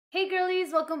Hey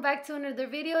girlies, welcome back to another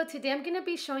video. Today I'm going to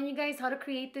be showing you guys how to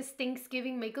create this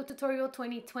Thanksgiving makeup tutorial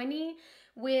 2020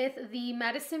 with the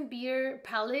Maddison Beer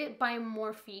palette by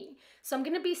Morphe. So I'm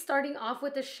going to be starting off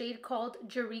with a shade called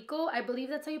Jericho. I believe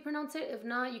that's how you pronounce it. If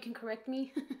not, you can correct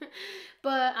me.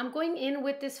 But I'm going in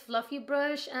with this fluffy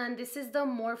brush, and this is the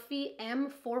Morphe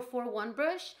M441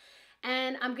 brush.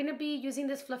 And I'm going to be using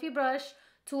this fluffy brush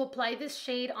to apply this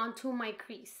shade onto my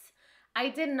crease. I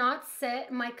did not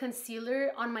set my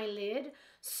concealer on my lid,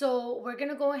 so we're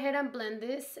gonna go ahead and blend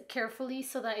this carefully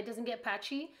so that it doesn't get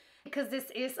patchy, because this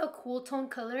is a cool tone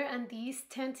color and these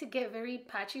tend to get very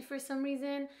patchy for some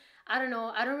reason. I don't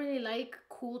know, I don't really like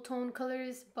cool tone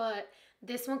colors, but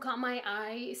this one caught my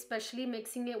eye, especially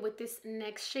mixing it with this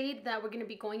next shade that we're gonna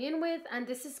be going in with, and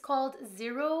this is called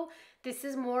Zero. This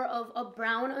is more of a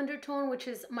brown undertone, which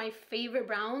is my favorite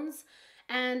browns.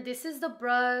 And this is the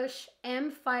brush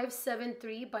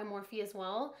M573 by Morphe as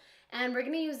well. And we're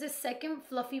going to use this second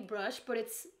fluffy brush, but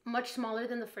it's much smaller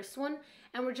than the first one.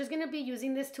 And we're just going to be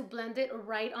using this to blend it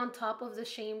right on top of the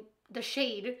shade. We're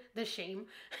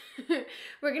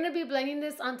going to be blending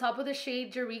this on top of the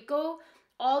shade Jericho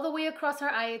all the way across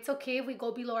our eye. It's okay if we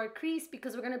go below our crease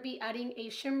because we're going to be adding a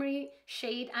shimmery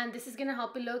shade, and this is going to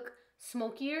help it look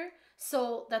smokier.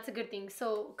 So that's a good thing.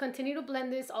 So continue to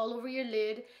blend this all over your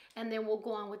lid, and then we'll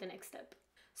go on with the next step.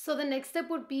 So the next step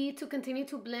would be to continue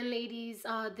to blend, ladies.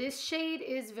 This shade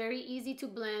is very easy to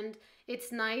blend.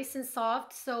 It's nice and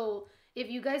soft. So if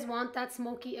you guys want that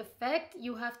smoky effect,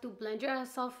 you have to blend your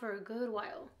ass off for a good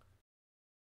while.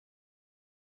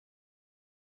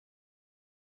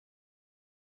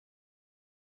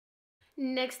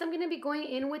 Next, I'm going to be going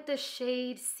in with the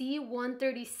shade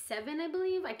C137, I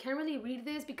believe. I can't really read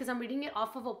this because I'm reading it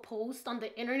off of a post on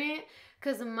the internet,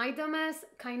 because my dumbass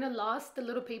kind of lost the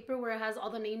little paper where it has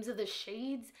all the names of the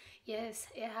shades. Yes,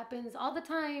 it happens all the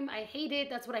time. I hate it.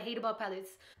 That's what I hate about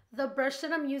palettes. The brush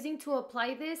that I'm using to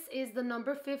apply this is the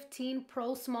number 15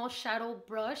 Pro Small Shadow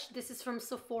Brush. This is from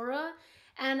Sephora.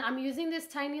 And I'm using this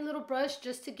tiny little brush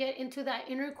just to get into that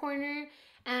inner corner,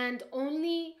 and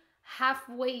only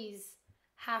halfways,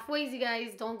 you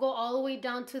guys. Don't go all the way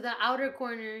down to the outer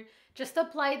corner. Just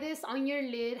apply this on your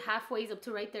lid halfways up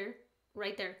to right there.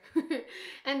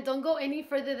 And don't go any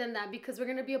further than that because we're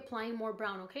going to be applying more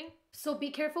brown, okay? So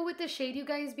be careful with the shade, you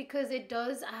guys, because it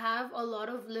does have a lot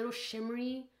of little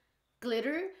shimmery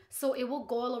glitter, so it will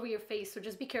go all over your face, so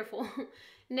just be careful.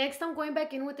 Next, I'm going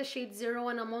back in with the shade Zero,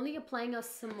 and I'm only applying a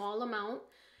small amount.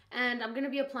 And I'm going to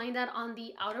be applying that on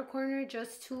the outer corner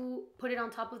just to put it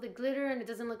on top of the glitter, and it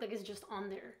doesn't look like it's just on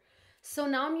there. So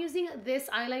now I'm using this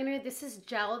eyeliner. This is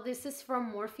gel. This is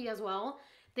from Morphe as well.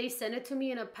 They sent it to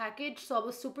me in a package, so I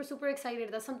was super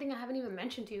excited. That's something I haven't even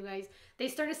mentioned to you guys. They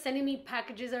started sending me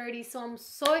packages already, so I'm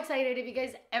so excited. If you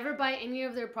guys ever buy any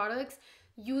of their products,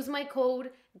 use my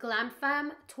code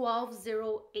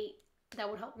GLAMFAM1208. That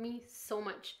would help me so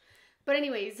much. But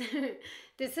anyways,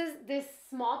 this is this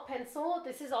small pencil.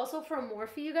 This is also from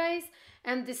Morphe, you guys.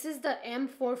 And this is the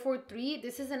M443.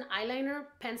 This is an eyeliner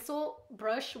pencil,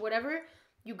 brush, whatever.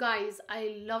 You guys,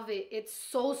 I love it. It's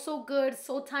so good,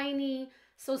 so tiny,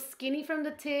 so skinny from the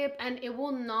tip, and it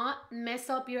will not mess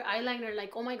up your eyeliner.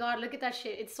 Like, oh my God, look at that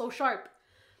shit. It's so sharp.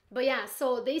 But yeah,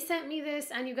 so they sent me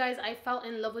this, and you guys, I fell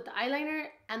in love with the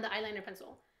eyeliner and the eyeliner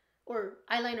pencil. Or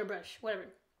eyeliner brush, whatever.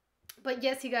 But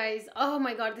yes, you guys, oh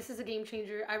my God, this is a game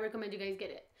changer. I recommend you guys get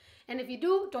it. And if you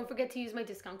do, don't forget to use my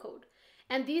discount code.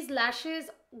 And these lashes,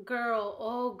 girl,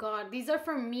 oh God, these are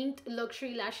from MINKED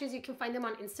Luxury Lashes. You can find them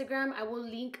on Instagram. I will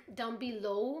link down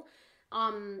below.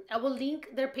 I will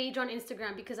link their page on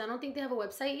Instagram because I don't think they have a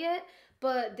website yet.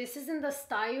 But this is in the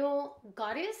style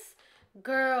Goddess.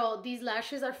 Girl, these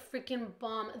lashes are freaking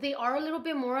bomb. They are a little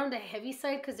bit more on the heavy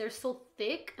side because they're so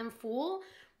thick and full.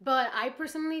 But I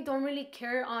personally don't really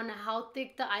care on how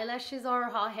thick the eyelashes are or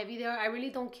how heavy they are. I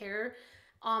really don't care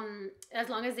as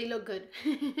long as they look good,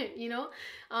 you know?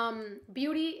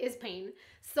 Beauty is pain.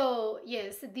 So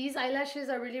yes, these eyelashes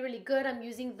are really good. I'm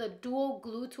using the dual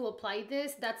glue to apply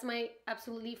this. That's my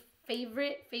absolutely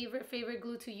favorite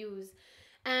glue to use.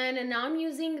 And now I'm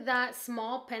using that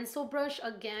small pencil brush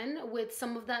again with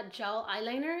some of that gel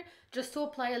eyeliner just to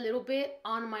apply a little bit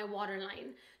on my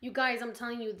waterline. You guys, I'm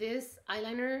telling you, this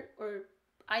eyeliner or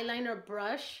eyeliner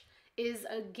brush is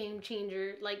a game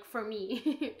changer, like for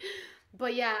me.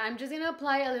 But yeah, I'm just gonna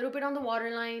apply a little bit on the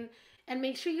waterline. And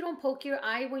make sure you don't poke your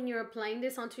eye when you're applying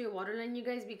this onto your waterline, you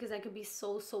guys, because that could be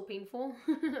so painful.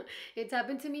 It's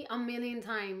happened to me a million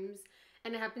times,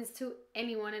 and it happens to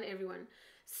anyone and everyone.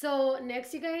 So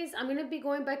next, you guys, I'm going to be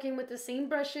going back in with the same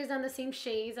brushes and the same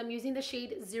shades. I'm using the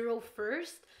shade Zero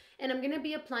first, and I'm going to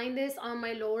be applying this on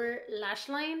my lower lash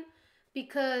line.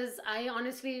 because I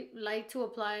honestly like to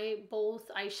apply both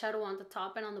eyeshadow on the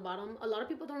top and on the bottom. A lot of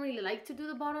people don't really like to do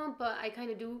the bottom, but I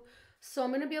kind of do. So I'm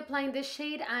going to be applying this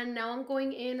shade, and now I'm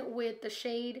going in with the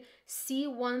shade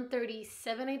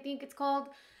C137, I think it's called.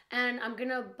 And I'm going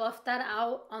to buff that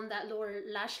out on that lower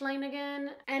lash line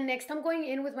again. And next I'm going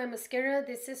in with my mascara.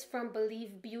 This is from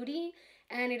Believe Beauty,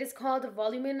 and it is called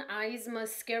Volumin Eyes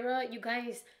Mascara. You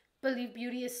guys, Believe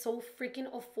Beauty is so freaking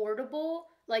affordable.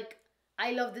 Like,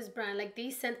 I love this brand. Like,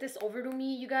 they sent this over to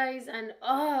me, you guys, and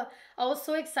I was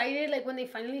so excited. Like, when they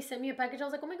finally sent me a package, I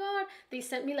was like, oh my god, they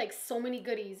sent me like so many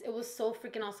goodies. It was so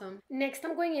freaking awesome. Next,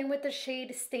 I'm going in with the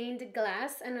shade Stained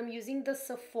Glass, and I'm using the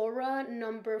Sephora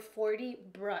number 40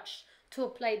 brush to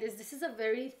apply this. This is a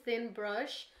very thin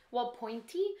brush, well,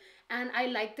 pointy, and I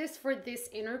like this for this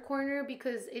inner corner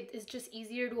because it is just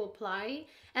easier to apply.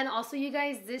 And also, you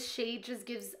guys, this shade just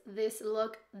gives this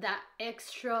look that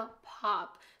extra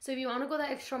pop. So if you want to go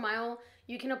that extra mile,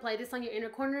 you can apply this on your inner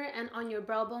corner and on your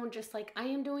brow bone, just like I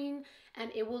am doing, and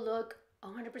it will look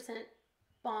 100%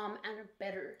 bomb and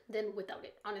better than without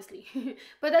it, honestly.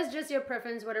 But that's just your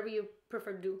preference, whatever you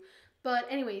prefer to do. But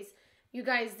anyways, you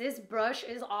guys, this brush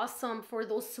is awesome for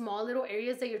those small little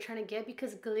areas that you're trying to get,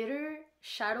 because glitter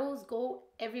shadows go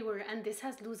everywhere, and this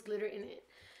has loose glitter in it.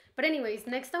 But anyways,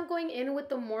 next I'm going in with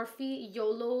the Morphe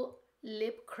YOLO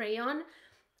lip crayon.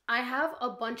 I have a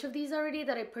bunch of these already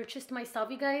that I purchased myself,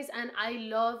 you guys, and I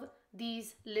love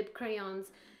these lip crayons.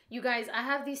 You guys, I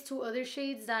have these two other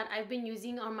shades that I've been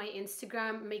using on my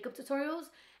Instagram makeup tutorials,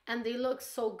 and they look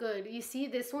so good. You see,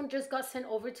 this one just got sent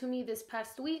over to me this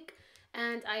past week,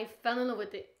 and I fell in love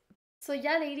with it. So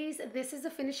yeah, ladies, this is the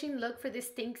finishing look for this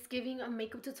Thanksgiving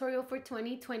makeup tutorial for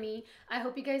 2020. I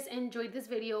hope you guys enjoyed this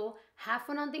video. Have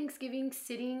fun on Thanksgiving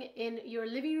sitting in your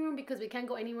living room, because we can't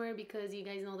go anywhere because you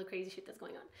guys know the crazy shit that's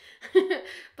going on.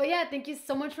 But yeah, thank you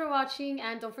so much for watching,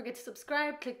 and don't forget to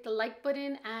subscribe, click the like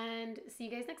button, and see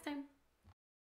you guys next time.